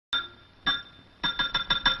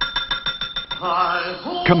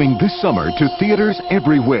Coming this summer to theaters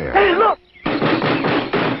everywhere. Hey, look!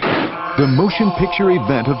 The motion picture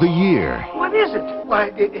event of the year. What is it?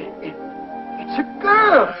 Why, it's a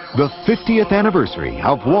girl. The 50th anniversary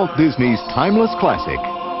of Walt Disney's timeless classic,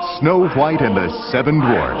 Snow White and the Seven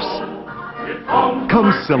Dwarfs.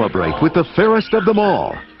 Come celebrate with the fairest of them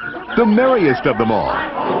all, the merriest of them all,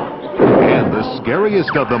 and the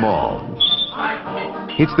scariest of them all.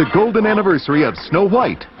 It's the golden anniversary of Snow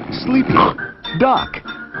White, Sleepy, Doc,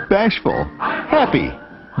 Bashful, Happy,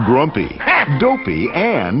 Grumpy, Dopey,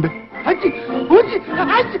 and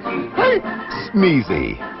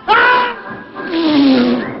Sneezy.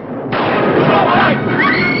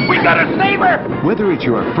 We gotta save her! Whether it's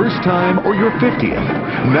your first time or your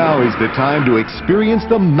 50th, now is the time to experience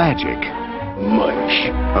the magic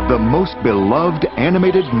of the most beloved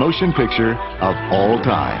animated motion picture of all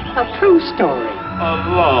time. A true story. A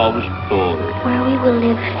love story. Where we will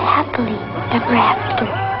live happily ever after.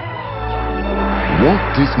 Walt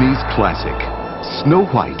Disney's classic, Snow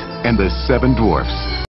White and the Seven Dwarfs.